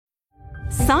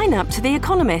Sign up to The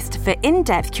Economist for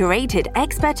in-depth curated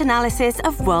expert analysis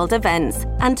of world events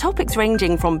and topics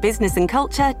ranging from business and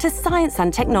culture to science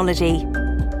and technology.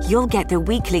 You'll get the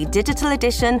weekly digital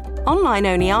edition,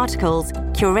 online-only articles,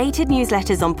 curated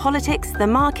newsletters on politics, the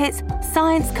markets,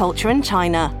 science, culture and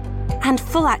China, and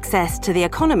full access to The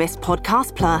Economist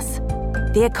Podcast Plus.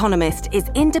 The Economist is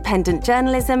independent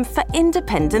journalism for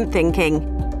independent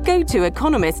thinking. Go to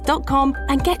economist.com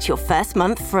and get your first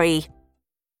month free.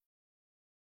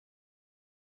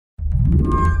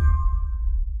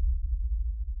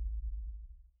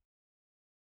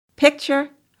 Picture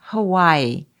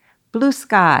Hawaii. Blue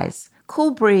skies,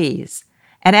 cool breeze,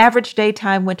 an average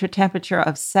daytime winter temperature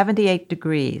of 78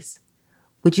 degrees.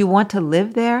 Would you want to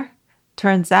live there?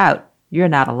 Turns out you're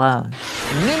not alone.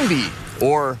 NIMBY,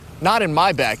 or not in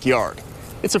my backyard.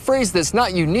 It's a phrase that's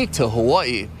not unique to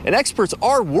Hawaii, and experts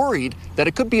are worried that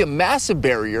it could be a massive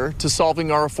barrier to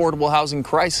solving our affordable housing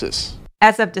crisis.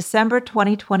 As of December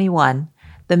 2021,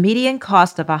 the median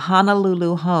cost of a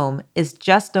Honolulu home is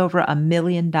just over $1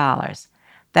 million.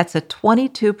 That's a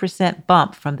 22%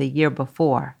 bump from the year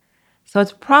before. So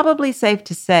it's probably safe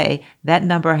to say that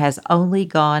number has only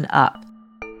gone up.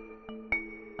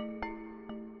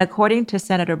 According to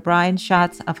Senator Brian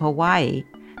Schatz of Hawaii,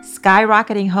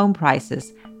 skyrocketing home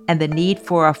prices and the need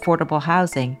for affordable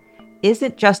housing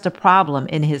isn't just a problem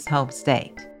in his home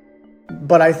state.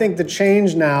 But I think the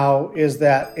change now is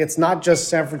that it's not just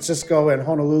San Francisco and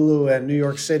Honolulu and New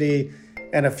York City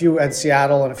and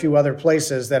Seattle and a few other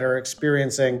places that are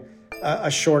experiencing a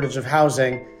shortage of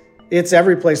housing. It's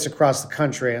every place across the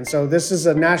country. And so this is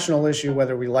a national issue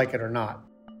whether we like it or not.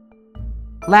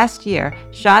 Last year,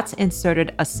 Schatz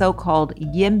inserted a so-called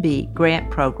YIMBY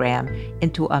grant program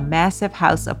into a massive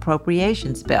House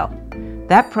appropriations bill.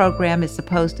 That program is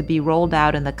supposed to be rolled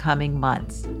out in the coming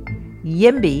months.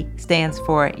 YIMBY stands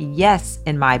for Yes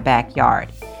in My Backyard,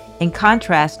 in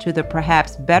contrast to the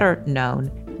perhaps better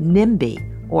known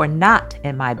NIMBY, or Not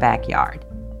in My Backyard.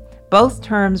 Both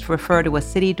terms refer to a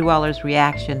city dweller's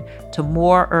reaction to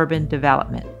more urban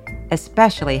development,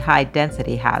 especially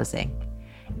high-density housing.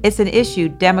 It's an issue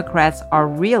Democrats are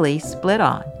really split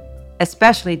on,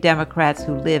 especially Democrats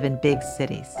who live in big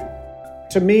cities.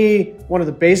 To me, one of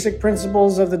the basic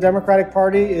principles of the Democratic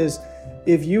Party is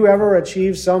if you ever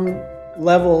achieve some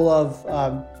level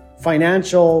of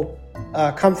financial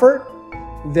comfort,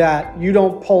 that you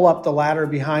don't pull up the ladder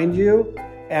behind you.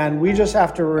 And we just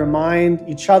have to remind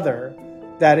each other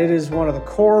that it is one of the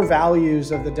core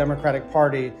values of the Democratic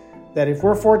Party that if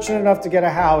we're fortunate enough to get a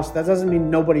house, that doesn't mean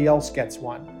nobody else gets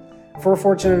one. If we're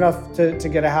fortunate enough to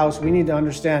get a house, we need to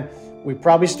understand we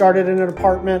probably started in an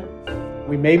apartment.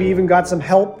 We maybe even got some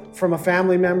help from a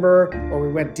family member, or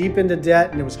we went deep into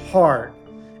debt and it was hard.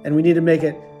 And we need to make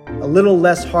it a little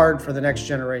less hard for the next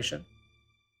generation.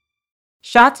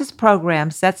 Schatz's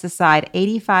program sets aside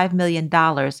 $85 million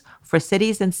for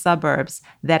cities and suburbs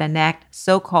that enact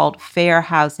so-called fair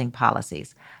housing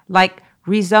policies, like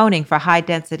rezoning for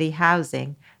high-density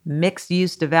housing,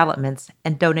 mixed-use developments,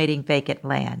 and donating vacant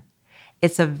land.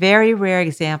 It's a very rare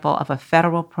example of a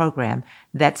federal program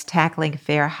that's tackling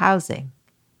fair housing.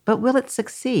 But will it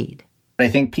succeed? I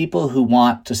think people who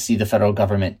want to see the federal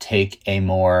government take a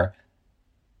more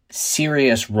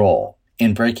serious role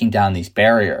in breaking down these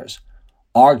barriers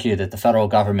argue that the federal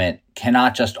government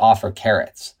cannot just offer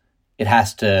carrots. It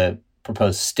has to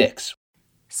propose sticks.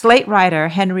 Slate writer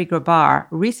Henry Grabar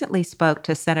recently spoke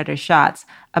to Senator Schatz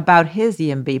about his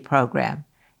YIMBY program.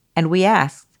 And we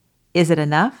asked, is it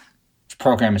enough? This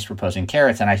program is proposing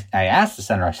carrots. And I asked the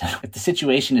senator, I said, if the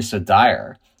situation is so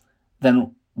dire,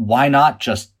 then why not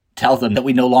just tell them that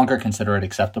we no longer consider it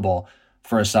acceptable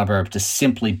for a suburb to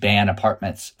simply ban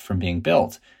apartments from being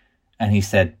built? And he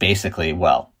said, basically,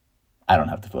 well, I don't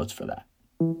have the votes for that.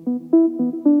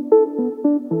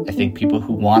 I think people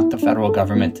who want the federal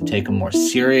government to take a more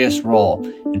serious role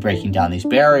in breaking down these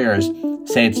barriers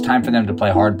say it's time for them to play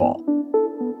hardball.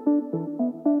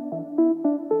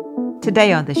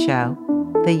 Today on the show,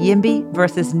 the YIMBY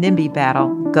versus NIMBY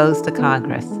battle goes to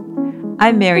Congress.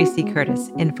 I'm Mary C. Curtis,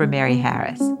 in for Mary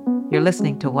Harris. You're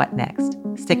listening to What Next?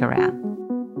 Stick around.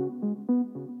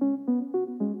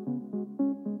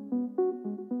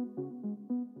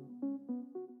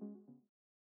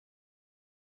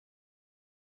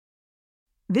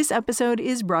 This episode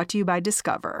is brought to you by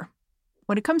Discover.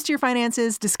 When it comes to your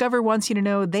finances, Discover wants you to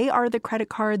know they are the credit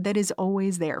card that is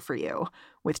always there for you.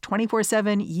 With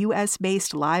 24/7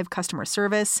 U.S.-based live customer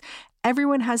service,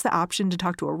 everyone has the option to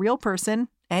talk to a real person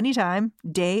anytime,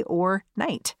 day or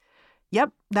night.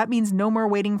 Yep, that means no more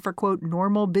waiting for, quote,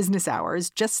 normal business hours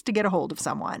just to get a hold of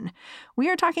someone. We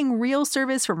are talking real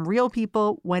service from real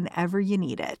people whenever you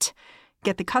need it.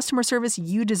 Get the customer service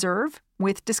you deserve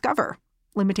with Discover.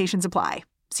 Limitations apply.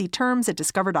 See terms at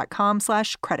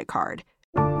discover.com/creditcard.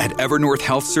 At Evernorth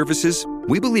Health Services,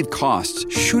 we believe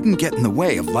costs shouldn't get in the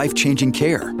way of life-changing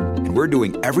care, and we're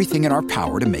doing everything in our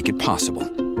power to make it possible.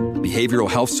 Behavioral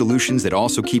health solutions that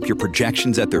also keep your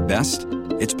projections at their best?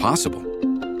 It's possible.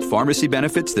 Pharmacy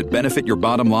benefits that benefit your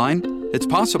bottom line? It's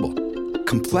possible.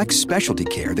 Complex specialty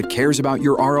care that cares about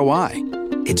your ROI?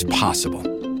 It's possible.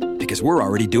 Because we're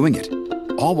already doing it.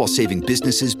 All while saving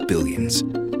businesses billions.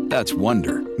 That's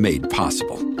Wonder made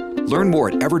possible. Learn more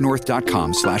at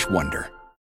evernorth.com/wonder.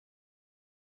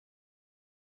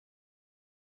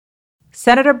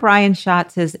 Senator Brian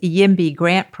Schatz's YIMBY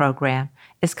grant program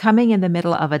is coming in the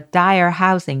middle of a dire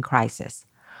housing crisis.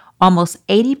 Almost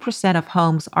 80% of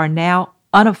homes are now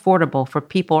unaffordable for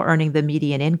people earning the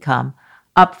median income,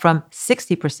 up from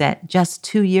 60% just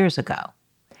 2 years ago.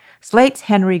 Slate's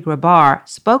Henry Grabar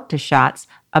spoke to Schatz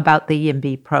about the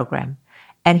YIMBY program,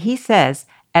 and he says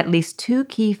at least 2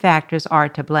 key factors are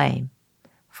to blame.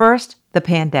 First, the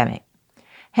pandemic.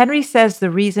 Henry says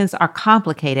the reasons are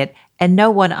complicated and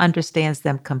no one understands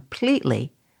them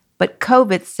completely, but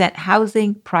COVID sent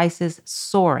housing prices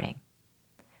soaring.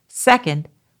 Second,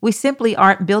 we simply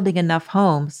aren't building enough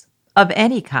homes of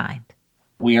any kind.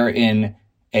 We are in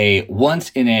a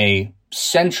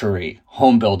once-in-a-century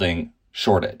home building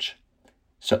shortage.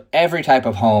 So every type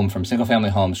of home, from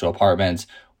single-family homes to apartments,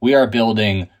 we are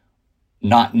building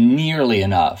not nearly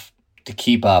enough to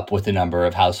keep up with the number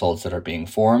of households that are being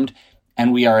formed.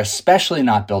 And we are especially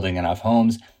not building enough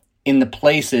homes in the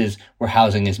places where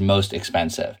housing is most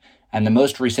expensive. And the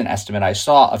most recent estimate I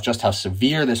saw of just how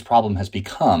severe this problem has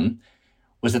become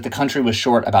was that the country was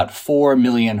short about 4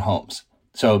 million homes.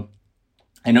 So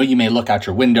I know you may look out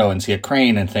your window and see a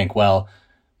crane and think, well,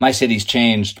 my city's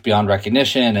changed beyond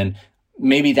recognition. And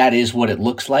maybe that is what it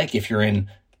looks like if you're in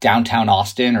downtown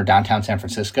Austin or downtown San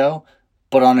Francisco.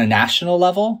 But on a national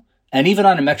level, and even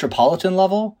on a metropolitan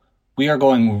level, we are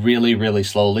going really, really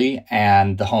slowly,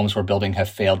 and the homes we're building have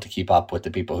failed to keep up with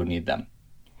the people who need them.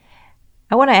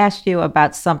 I want to ask you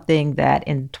about something that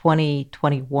in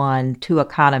 2021, 2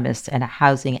 economists and a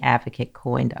housing advocate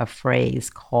coined a phrase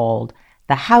called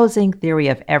the housing theory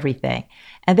of everything.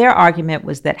 And their argument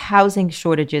was that housing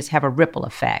shortages have a ripple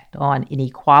effect on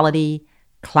inequality,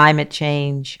 climate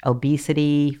change,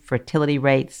 obesity, fertility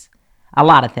rates, a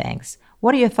lot of things.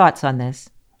 What are your thoughts on this?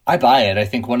 I buy it. I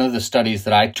think one of the studies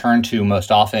that I turn to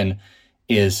most often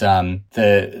is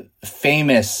the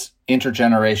famous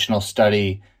intergenerational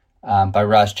study by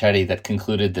Raj Chetty that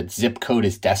concluded that zip code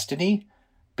is destiny,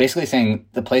 basically saying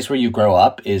the place where you grow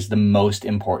up is the most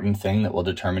important thing that will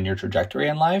determine your trajectory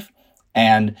in life.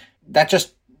 And that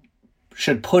just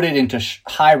should put it into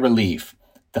high relief,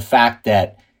 the fact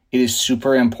that it is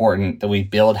super important that we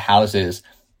build houses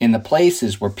in the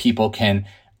places where people can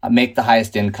make the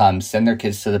highest incomes, send their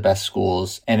kids to the best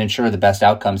schools, and ensure the best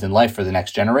outcomes in life for the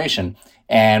next generation.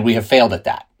 And we have failed at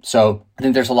that. So I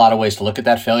think there's a lot of ways to look at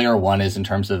that failure. One is in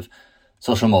terms of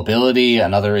social mobility.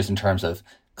 Another is in terms of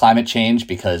climate change,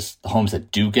 because the homes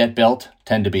that do get built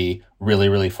tend to be really,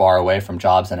 really far away from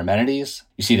jobs and amenities.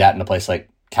 You see that in a place like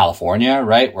California,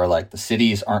 right? Where like the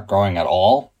cities aren't growing at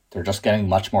all. They're just getting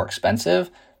much more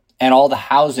expensive. And all the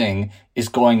housing is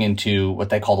going into what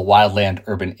they call the wildland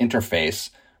urban interface,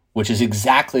 which is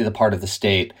exactly the part of the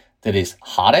state that is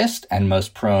hottest and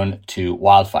most prone to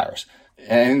wildfires.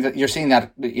 And you're seeing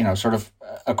that, sort of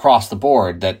across the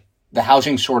board, that the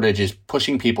housing shortage is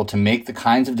pushing people to make the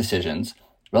kinds of decisions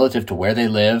relative to where they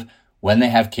live, when they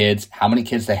have kids, how many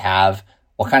kids they have,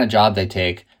 what kind of job they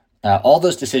take. All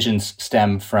those decisions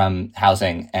stem from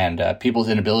housing, and people's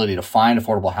inability to find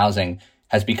affordable housing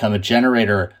has become a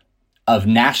generator of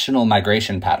national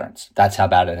migration patterns. That's how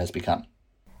bad it has become.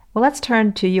 Well, let's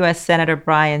turn to U.S. Senator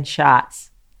Brian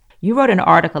Schatz. You wrote an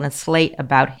article in Slate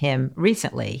about him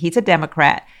recently. He's a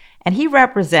Democrat, and he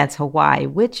represents Hawaii,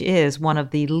 which is one of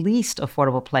the least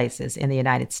affordable places in the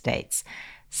United States.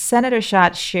 Senator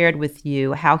Schatz shared with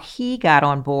you how he got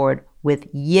on board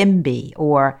with YIMBY,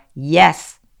 or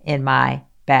Yes in My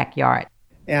Backyard.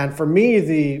 And for me,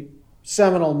 the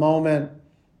seminal moment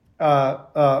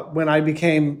when I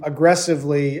became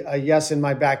aggressively a Yes in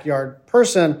My Backyard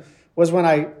person was when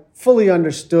I fully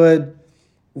understood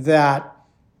that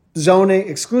zoning,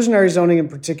 exclusionary zoning in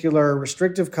particular,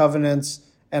 restrictive covenants,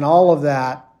 and all of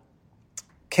that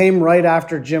came right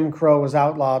after Jim Crow was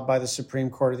outlawed by the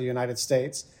Supreme Court of the United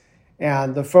States.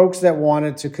 And the folks that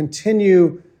wanted to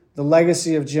continue the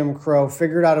legacy of Jim Crow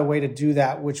figured out a way to do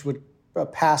that, which would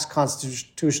pass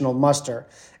constitutional muster.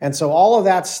 And so all of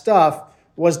that stuff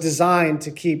was designed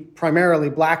to keep primarily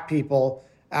Black people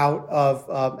out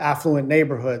of affluent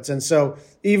neighborhoods. And so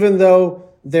even though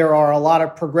there are a lot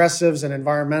of progressives and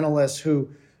environmentalists who,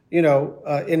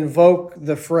 invoke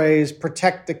the phrase,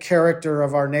 protect the character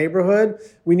of our neighborhood,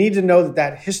 we need to know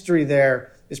that history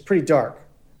there is pretty dark.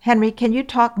 Henry, can you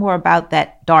talk more about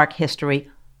that dark history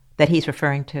that he's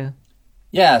referring to?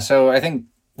 Yeah, so I think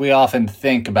we often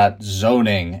think about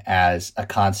zoning as a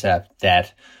concept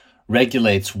that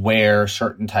regulates where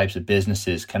certain types of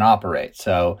businesses can operate.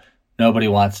 So nobody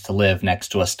wants to live next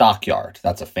to a stockyard.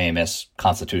 That's a famous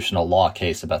constitutional law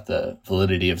case about the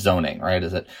validity of zoning, right?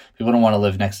 Is that people don't want to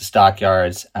live next to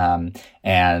stockyards,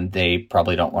 and they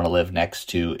probably don't want to live next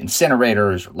to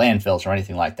incinerators or landfills or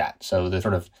anything like that. So the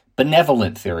sort of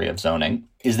benevolent theory of zoning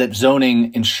is that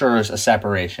zoning ensures a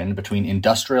separation between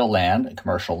industrial land and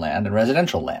commercial land and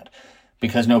residential land,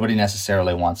 because nobody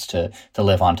necessarily wants to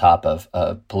live on top of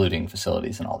polluting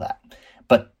facilities and all that.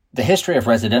 But the history of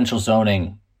residential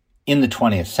zoning in the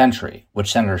 20th century,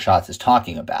 which Senator Schatz is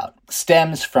talking about,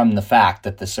 stems from the fact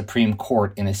that the Supreme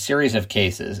Court, in a series of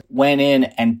cases, went in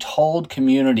and told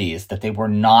communities that they were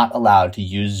not allowed to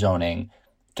use zoning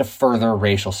to further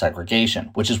racial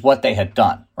segregation, which is what they had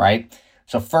done, right?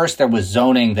 So first there was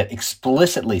zoning that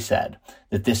explicitly said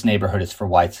that this neighborhood is for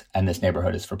whites and this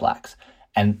neighborhood is for blacks.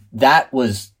 And that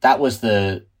was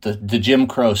the Jim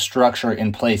Crow structure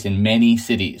in place in many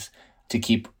cities to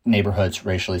keep neighborhoods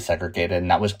racially segregated. And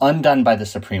that was undone by the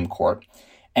Supreme Court.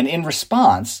 And in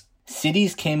response,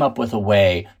 cities came up with a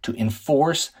way to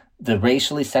enforce the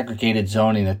racially segregated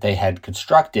zoning that they had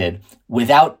constructed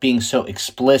without being so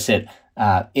explicit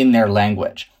in their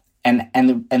language. And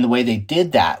the way they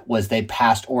did that was they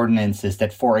passed ordinances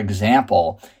that, for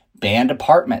example, banned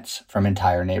apartments from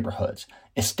entire neighborhoods,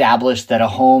 established that a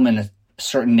home in a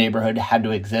certain neighborhood had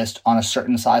to exist on a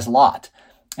certain size lot.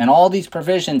 And all these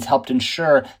provisions helped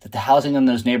ensure that the housing in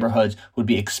those neighborhoods would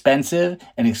be expensive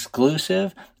and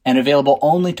exclusive and available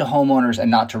only to homeowners and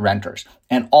not to renters.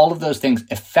 And all of those things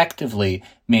effectively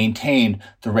maintained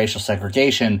the racial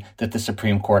segregation that the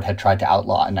Supreme Court had tried to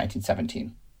outlaw in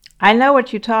 1917. I know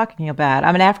what you're talking about.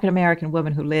 I'm an African-American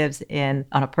woman who lives in,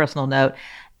 on a personal note,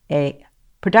 a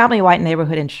predominantly white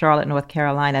neighborhood in Charlotte, North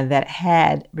Carolina that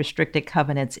had restricted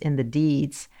covenants in the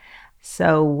deeds.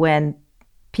 So when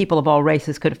people of all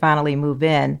races could finally move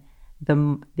in,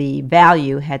 the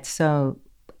value had so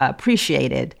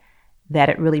appreciated that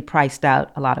it really priced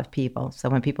out a lot of people. So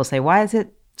when people say, why is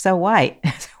it so white?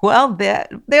 Well,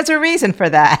 there's a reason for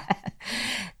that.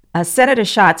 Senator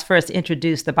Schatz first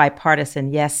introduced the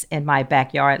bipartisan Yes in My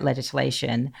Backyard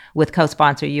legislation with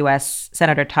co-sponsor U.S.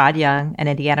 Senator Todd Young, an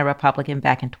Indiana Republican,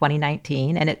 back in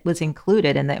 2019, and it was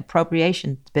included in the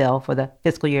appropriations bill for the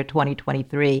fiscal year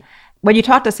 2023. When you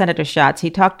talked to Senator Schatz, he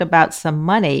talked about some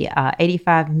money,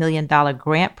 $85 million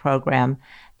grant program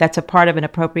that's a part of an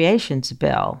appropriations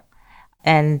bill.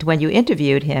 And when you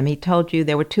interviewed him, he told you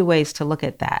there were two ways to look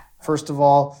at that. First of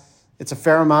all, it's a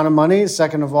fair amount of money.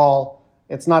 Second of all,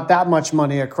 it's not that much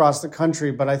money across the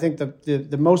country. But I think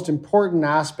the most important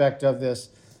aspect of this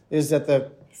is that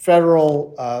the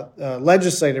federal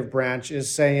legislative branch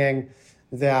is saying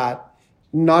that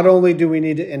not only do we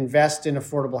need to invest in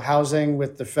affordable housing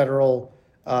with the federal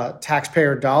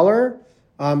taxpayer dollar,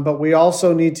 but we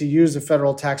also need to use the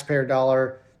federal taxpayer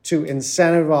dollar to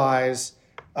incentivize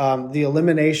the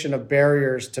elimination of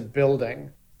barriers to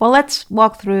building. Well, let's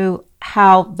walk through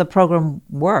how the program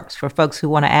works for folks who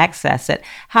want to access it.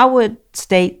 How would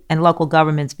state and local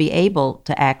governments be able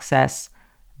to access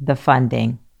the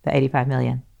funding, the $85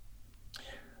 million?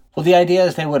 Well, the idea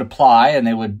is they would apply and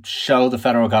they would show the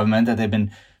federal government that they've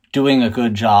been doing a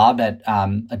good job at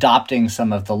adopting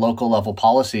some of the local level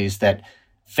policies that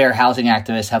fair housing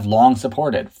activists have long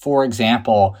supported. For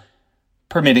example,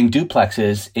 permitting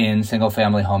duplexes in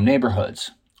single-family home neighborhoods,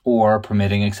 or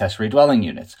permitting accessory dwelling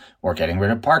units, or getting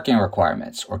rid of parking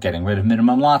requirements, or getting rid of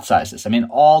minimum lot sizes. I mean,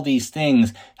 all these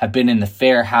things have been in the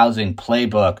fair housing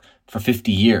playbook for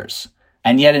 50 years.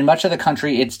 And yet in much of the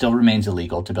country, it still remains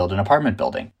illegal to build an apartment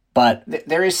building. But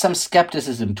there is some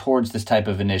skepticism towards this type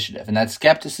of initiative. And that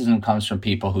skepticism comes from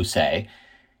people who say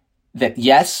that,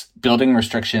 yes, building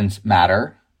restrictions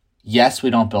matter. Yes, we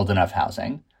don't build enough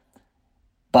housing.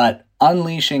 But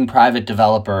unleashing private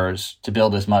developers to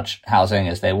build as much housing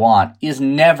as they want is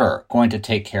never going to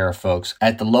take care of folks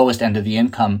at the lowest end of the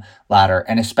income ladder,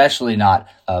 and especially not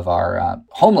of our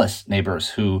homeless neighbors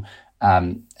who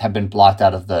have been blocked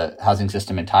out of the housing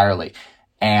system entirely.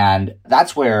 And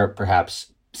that's where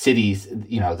perhaps cities,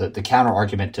 the counter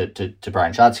argument to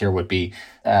Brian Schatz here would be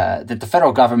that the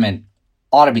federal government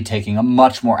ought to be taking a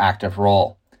much more active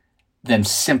role than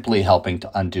simply helping to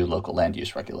undo local land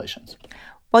use regulations.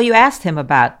 Well, you asked him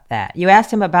about that. You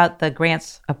asked him about the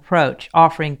grants approach,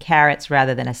 offering carrots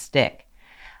rather than a stick.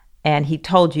 And he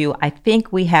told you, I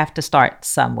think we have to start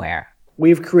somewhere.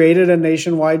 We've created a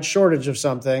nationwide shortage of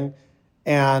something,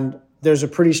 and there's a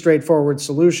pretty straightforward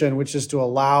solution, which is to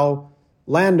allow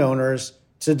landowners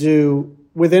to do,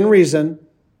 within reason,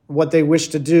 what they wish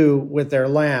to do with their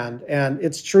land. And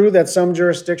it's true that some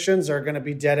jurisdictions are going to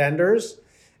be dead enders,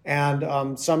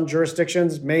 and some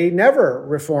jurisdictions may never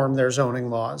reform their zoning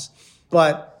laws.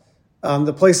 But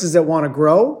the places that want to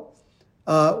grow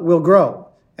will grow.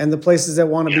 And the places that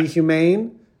want to be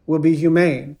humane will be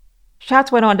humane.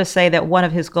 Schatz went on to say that one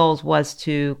of his goals was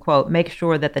to, quote, make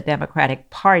sure that the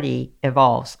Democratic Party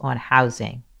evolves on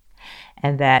housing,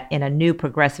 and that in a new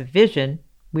progressive vision,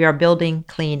 we are building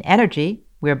clean energy,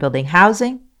 we're building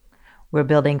housing, we're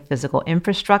building physical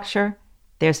infrastructure.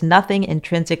 There's nothing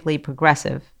intrinsically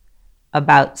progressive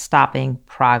about stopping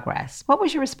progress. What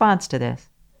was your response to this?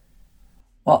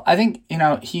 Well, I think,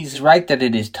 he's right that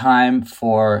it is time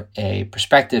for a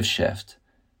perspective shift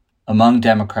among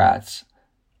Democrats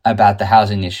about the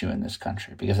housing issue in this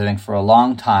country. Because I think for a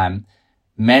long time,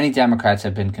 many Democrats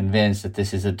have been convinced that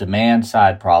this is a demand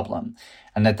side problem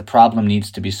and that the problem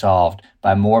needs to be solved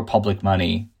by more public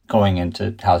money going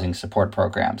into housing support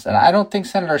programs. And I don't think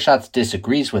Senator Schatz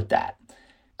disagrees with that.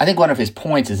 I think one of his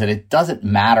points is that it doesn't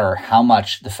matter how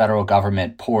much the federal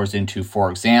government pours into,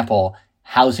 for example,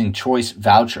 housing choice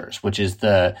vouchers, which is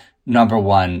the number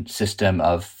one system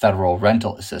of federal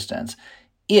rental assistance,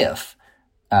 if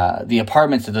the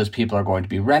apartments that those people are going to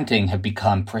be renting have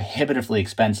become prohibitively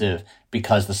expensive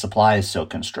because the supply is so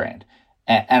constrained.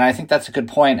 And I think that's a good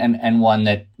point, and one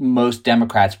that most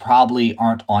Democrats probably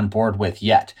aren't on board with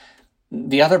yet.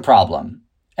 The other problem,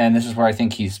 and this is where I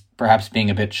think he's perhaps being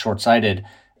a bit short-sighted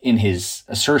in his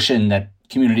assertion that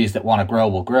communities that want to grow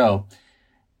will grow,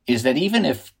 is that even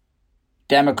if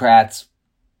Democrats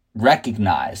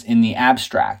recognize in the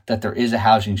abstract that there is a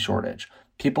housing shortage,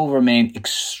 people remain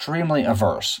extremely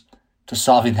averse to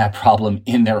solving that problem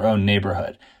in their own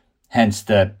neighborhood. Hence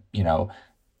the,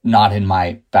 not in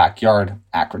my backyard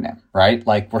acronym, right?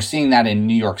 Like we're seeing that in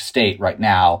New York State right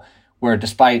now, where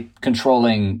despite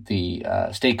controlling the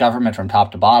state government from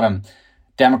top to bottom,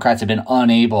 Democrats have been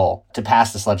unable to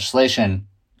pass this legislation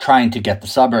trying to get the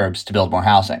suburbs to build more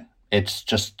housing. It's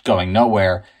just going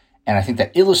nowhere. And I think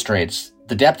that illustrates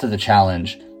the depth of the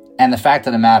challenge and the fact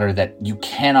of the matter that you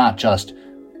cannot just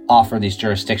offer these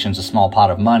jurisdictions a small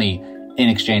pot of money in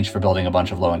exchange for building a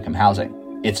bunch of low-income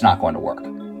housing. It's not going to work.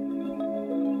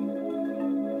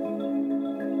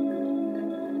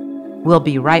 We'll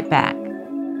be right back.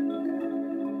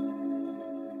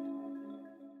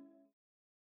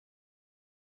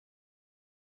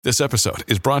 This episode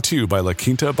is brought to you by La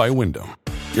Quinta by Wyndham.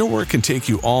 Your work can take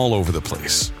you all over the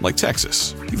place, like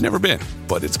Texas. You've never been,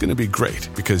 but it's going to be great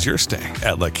because you're staying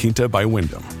at La Quinta by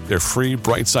Wyndham. Their free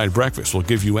Bright Side breakfast will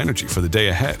give you energy for the day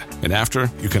ahead. And after,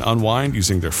 you can unwind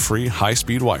using their free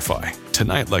high-speed Wi-Fi.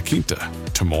 Tonight, La Quinta.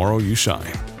 Tomorrow, you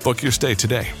shine. Book your stay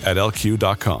today at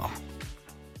LQ.com.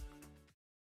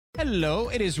 Hello,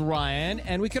 it is Ryan,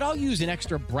 and we could all use an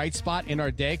extra bright spot in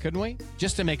our day, couldn't we?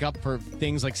 Just to make up for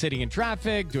things like sitting in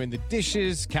traffic, doing the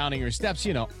dishes, counting your steps,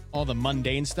 all the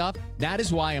mundane stuff. That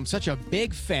is why I'm such a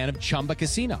big fan of Chumba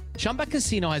Casino. Chumba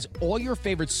Casino has all your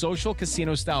favorite social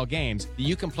casino-style games that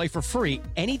you can play for free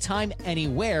anytime,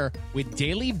 anywhere with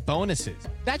daily bonuses.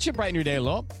 That should brighten your day a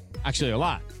little. Actually, a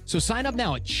lot. So sign up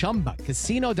now at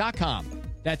ChumbaCasino.com.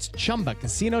 That's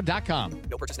ChumbaCasino.com.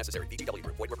 No purchase necessary. VGW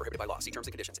Group. Void where prohibited by law. See terms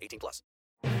and conditions.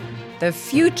 18+. The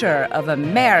future of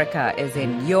America is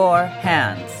in your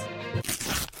hands.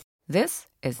 This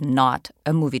is not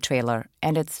a movie trailer,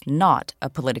 and it's not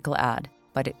a political ad,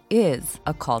 but it is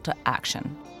a call to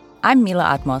action. I'm Mila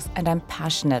Atmos, and I'm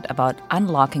passionate about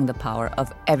unlocking the power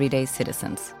of everyday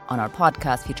citizens. On our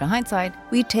podcast, Future Hindsight,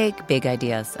 we take big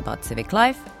ideas about civic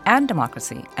life and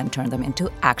democracy and turn them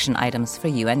into action items for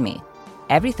you and me.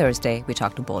 Every Thursday, we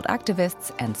talk to bold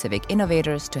activists and civic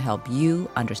innovators to help you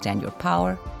understand your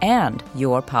power and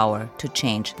your power to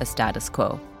change the status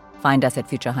quo. Find us at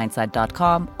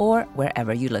futurehindsight.com or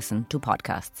wherever you listen to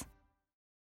podcasts.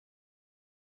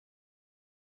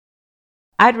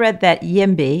 I'd read that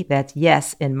YIMBY, that's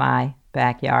Yes in My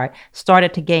Backyard,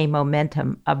 started to gain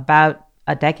momentum about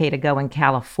a decade ago in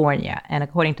California. And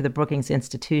according to the Brookings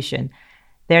Institution,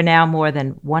 there are now more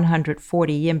than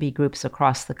 140 YIMBY groups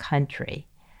across the country.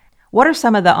 What are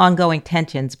some of the ongoing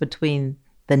tensions between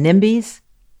the NIMBYs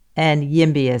and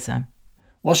YIMBYism?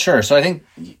 Well, sure. So I think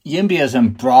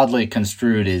YIMBYism broadly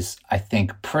construed is, I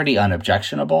think, pretty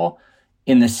unobjectionable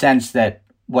in the sense that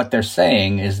what they're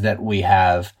saying is that we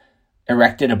have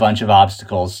erected a bunch of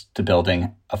obstacles to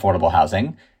building affordable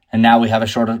housing. And now we have a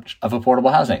shortage of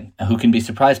affordable housing. And who can be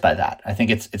surprised by that? I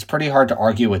think it's pretty hard to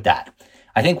argue with that.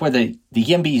 I think where the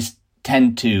YIMBYs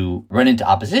tend to run into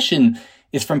opposition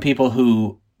is from people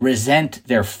who resent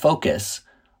their focus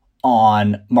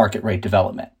on market rate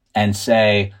development and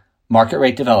say market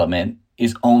rate development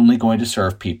is only going to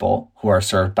serve people who are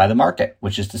served by the market,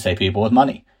 which is to say people with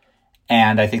money.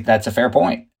 And I think that's a fair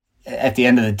point. At the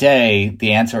end of the day,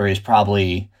 the answer is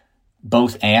probably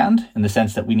both and, in the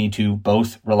sense that we need to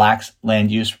both relax land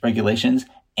use regulations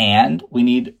and we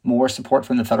need more support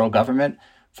from the federal government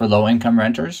for low-income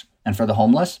renters and for the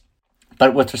homeless.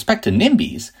 But with respect to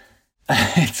NIMBYs,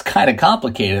 it's kind of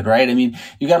complicated, right? I mean,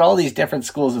 you got all these different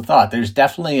schools of thought. There's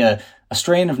definitely a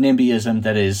strain of NIMBYism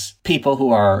that is people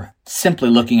who are simply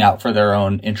looking out for their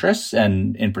own interests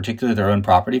and in particular their own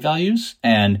property values.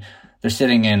 And they're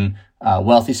sitting in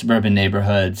wealthy suburban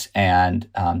neighborhoods and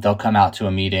they'll come out to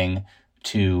a meeting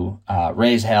to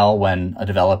raise hell when a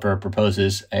developer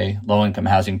proposes a low-income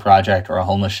housing project or a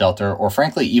homeless shelter or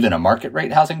frankly even a market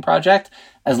rate housing project,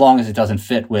 as long as it doesn't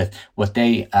fit with what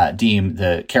they deem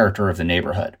the character of the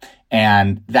neighborhood.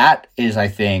 And that is, I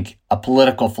think, a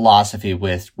political philosophy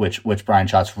with which Brian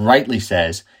Schatz rightly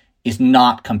says is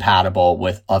not compatible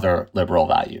with other liberal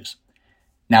values.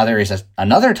 Now, there is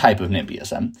another type of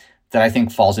NIMBYism that I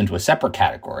think falls into a separate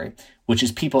category, which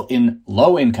is people in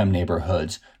low-income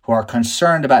neighborhoods who are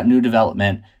concerned about new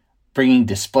development bringing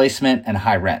displacement and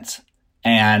high rents.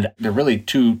 And they're really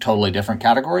two totally different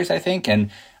categories, I think.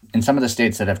 And in some of the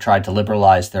states that have tried to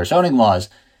liberalize their zoning laws,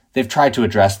 they've tried to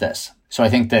address this. So I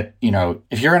think that,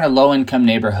 if you're in a low-income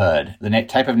neighborhood, the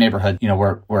type of neighborhood,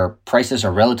 where prices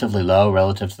are relatively low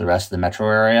relative to the rest of the metro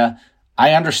area,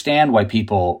 I understand why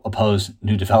people oppose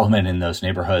new development in those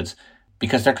neighborhoods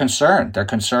because they're concerned. They're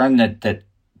concerned that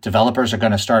developers are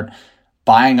going to start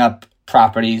buying up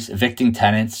properties, evicting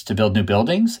tenants to build new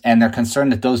buildings, and they're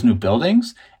concerned that those new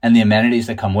buildings and the amenities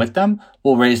that come with them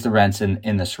will raise the rents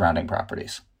in the surrounding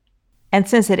properties. And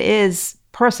since it is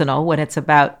personal when it's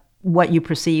about what you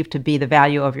perceive to be the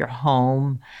value of your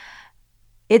home,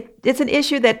 it's an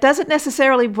issue that doesn't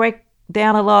necessarily break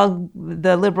down along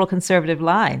the liberal conservative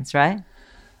lines, right?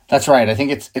 That's right. I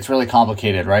think it's really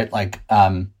complicated, right? Like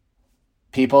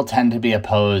people tend to be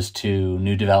opposed to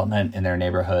new development in their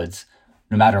neighborhoods,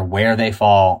 no matter where they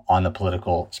fall on the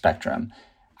political spectrum.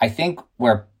 I think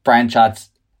where Brian Schatz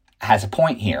has a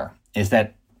point here is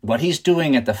that what he's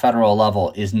doing at the federal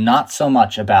level is not so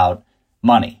much about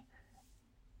money.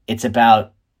 It's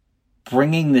about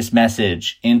bringing this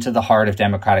message into the heart of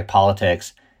Democratic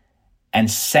politics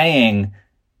and saying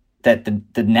that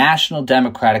the National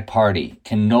Democratic Party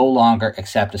can no longer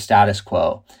accept a status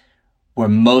quo where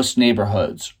most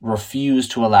neighborhoods refuse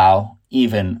to allow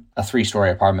even a 3-story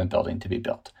apartment building to be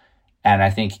built. And I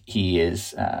think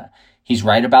he's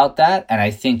right about that. And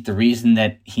I think the reason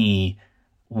that he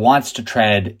wants to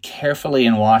tread carefully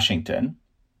in Washington,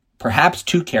 perhaps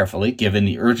too carefully given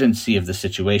the urgency of the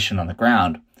situation on the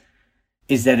ground,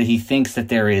 is that he thinks that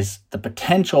there is the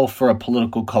potential for a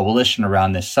political coalition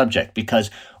around this subject. Because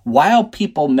while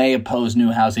people may oppose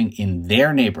new housing in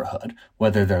their neighborhood,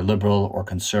 whether they're liberal or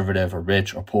conservative or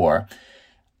rich or poor,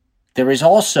 there is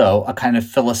also a kind of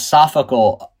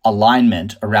philosophical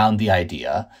alignment around the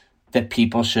idea that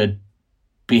people should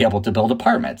be able to build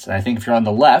apartments. And I think if you're on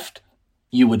the left,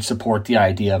 you would support the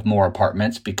idea of more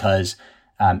apartments because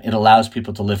it allows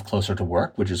people to live closer to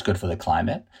work, which is good for the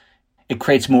climate. It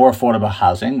creates more affordable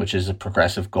housing, which is a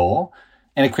progressive goal,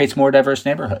 and it creates more diverse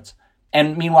neighborhoods.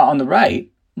 And meanwhile, on the right,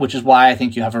 which is why I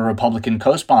think you have a Republican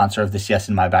co-sponsor of this Yes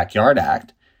in My Backyard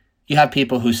Act, you have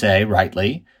people who say,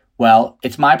 rightly, well,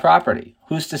 it's my property.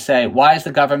 Who's to say, why is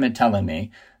the government telling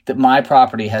me that my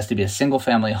property has to be a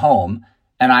single-family home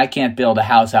and I can't build a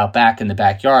house out back in the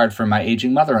backyard for my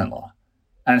aging mother-in-law?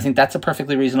 And I think that's a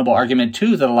perfectly reasonable argument,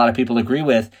 too, that a lot of people agree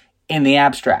with in the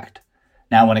abstract.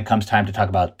 Now, when it comes time to talk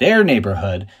about their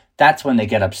neighborhood, that's when they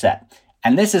get upset.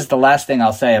 And this is the last thing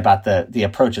I'll say about the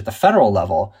approach at the federal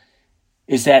level,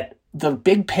 is that the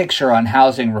big picture on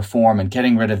housing reform and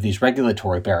getting rid of these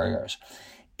regulatory barriers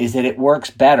is that it works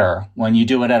better when you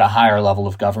do it at a higher level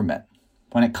of government.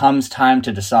 When it comes time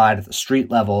to decide at the street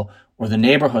level or the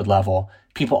neighborhood level,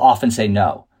 people often say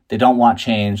no. They don't want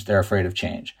change. They're afraid of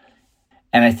change.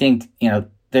 And I think,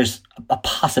 there's a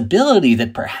possibility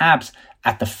that perhaps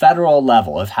at the federal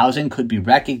level, if housing could be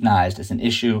recognized as an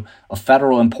issue of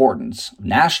federal importance,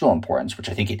 national importance, which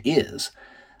I think it is,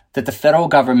 that the federal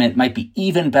government might be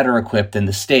even better equipped than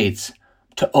the states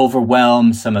to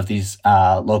overwhelm some of these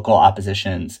local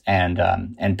oppositions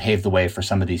and pave the way for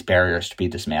some of these barriers to be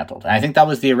dismantled. And I think that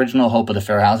was the original hope of the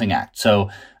Fair Housing Act. So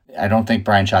I don't think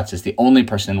Brian Schatz is the only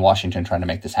person in Washington trying to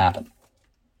make this happen.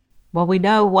 Well, we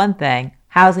know one thing,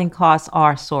 housing costs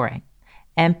are soaring,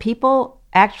 and people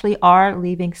actually are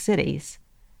leaving cities,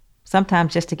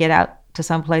 sometimes just to get out to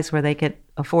some place where they could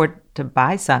afford to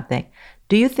buy something.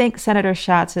 Do you think Senator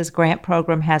Schatz's grant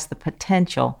program has the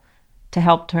potential to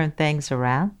help turn things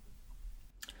around?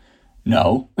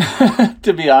 No,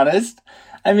 to be honest.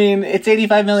 I mean, it's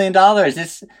 $85 million.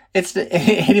 It's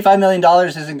 $85 million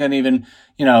isn't going to even,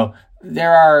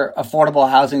 there are affordable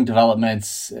housing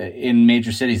developments in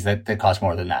major cities that cost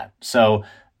more than that. So,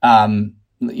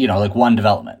 like one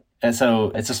development. And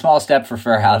so it's a small step for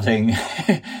fair housing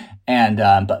and,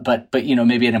 but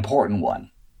maybe an important one.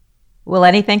 Will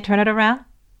anything turn it around?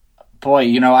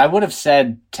 Boy, I would have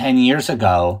said 10 years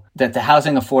ago that the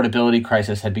housing affordability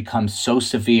crisis had become so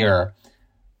severe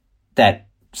that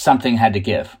something had to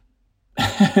give.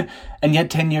 And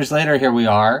yet 10 years later, here we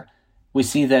are. We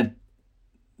see that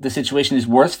the situation is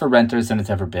worse for renters than it's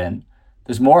ever been.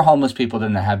 There's more homeless people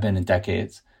than there have been in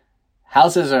decades.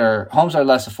 Homes are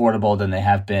less affordable than they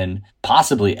have been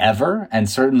possibly ever, and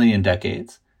certainly in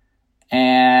decades.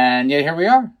 And yet here we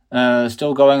are,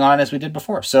 still going on as we did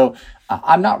before. So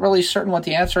I'm not really certain what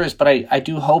the answer is, but I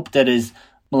do hope that as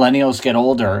millennials get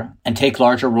older and take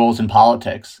larger roles in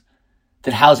politics,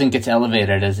 that housing gets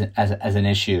elevated as an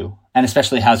issue, and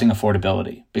especially housing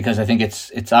affordability, because I think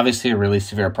it's obviously a really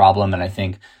severe problem, and I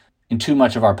think in too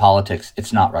much of our politics,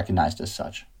 it's not recognized as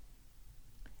such.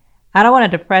 I don't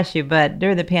want to depress you, but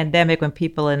during the pandemic, when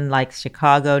people in like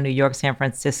Chicago, New York, San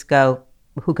Francisco,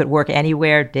 who could work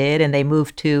anywhere did, and they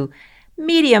moved to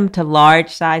medium to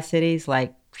large size cities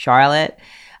like Charlotte,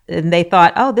 and they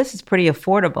thought, oh, this is pretty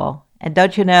affordable. And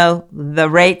don't you know, the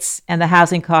rates and the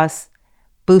housing costs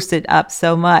boosted up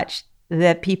so much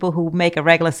that people who make a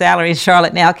regular salary in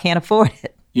Charlotte now can't afford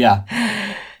it. Yeah.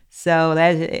 So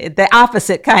the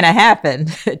opposite kind of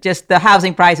happened. Just the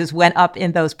housing prices went up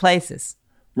in those places.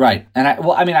 Right. And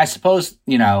I suppose,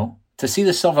 to see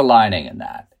the silver lining in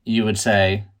that, you would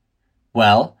say,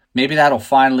 well, maybe that'll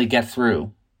finally get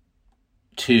through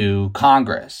to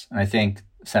Congress. And I think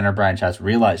Senator Brian Schatz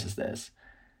realizes this,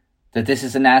 that this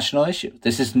is a national issue.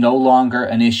 This is no longer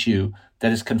an issue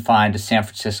that is confined to San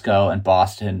Francisco and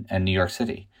Boston and New York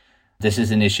City. This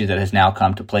is an issue that has now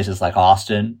come to places like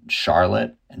Austin,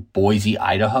 Charlotte, and Boise,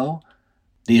 Idaho.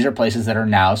 These are places that are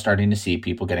now starting to see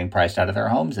people getting priced out of their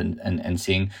homes and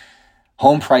seeing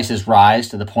home prices rise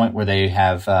to the point where they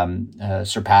have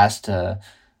surpassed the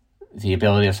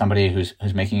ability of somebody who's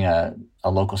making a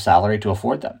local salary to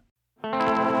afford them.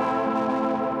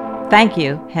 Thank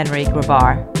you, Henry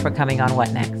Grabar, for coming on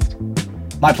What Next?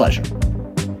 My pleasure.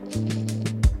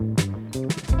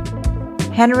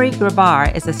 Henry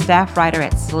Grabar is a staff writer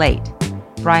at Slate.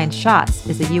 Brian Schatz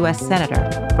is a U.S. Senator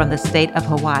from the state of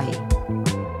Hawaii.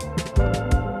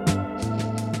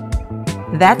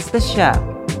 That's the show.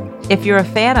 If you're a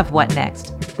fan of What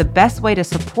Next, the best way to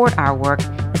support our work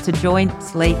is to join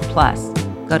Slate Plus.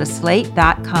 Go to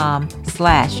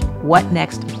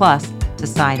slate.com/whatnextplus to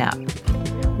sign up.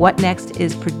 What Next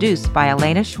is produced by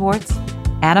Elena Schwartz,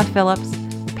 Anna Phillips,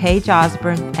 Paige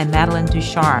Osborne, and Madeline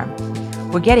Ducharme.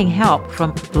 We're getting help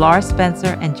from Laura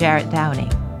Spencer and Jarrett Downey.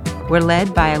 We're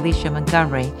led by Alicia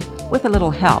Montgomery with a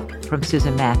little help from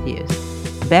Susan Matthews.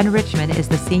 Ben Richmond is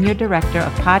the Senior Director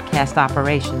of Podcast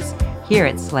Operations here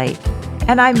at Slate.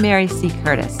 And I'm Mary C.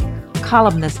 Curtis,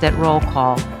 columnist at Roll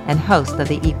Call and host of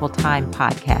the Equal Time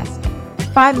podcast.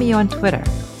 Find me on Twitter.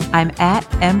 I'm at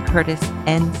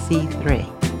mcurtisnc3.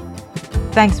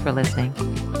 Thanks for listening.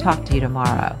 Talk to you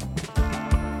tomorrow.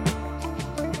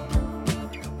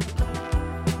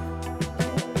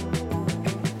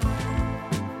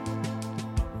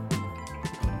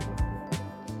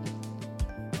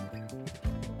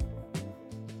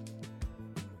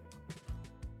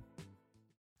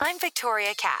 I'm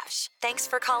Victoria Cash. Thanks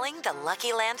for calling the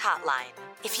Lucky Land Hotline.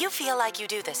 If you feel like you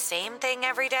do the same thing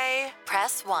every day,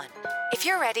 press 1. If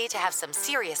you're ready to have some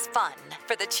serious fun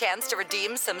for the chance to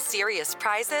redeem some serious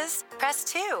prizes, press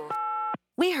 2.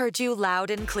 We heard you loud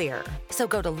and clear. So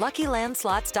go to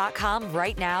LuckyLandSlots.com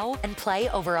right now and play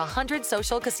over 100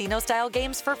 social casino-style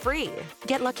games for free.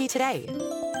 Get lucky today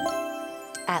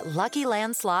at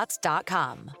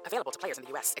LuckyLandSlots.com. Available to players in the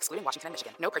U.S., excluding Washington and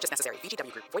Michigan. No purchase necessary.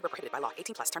 VGW Group. Void where prohibited by law.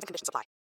 18+. Terms and conditions apply.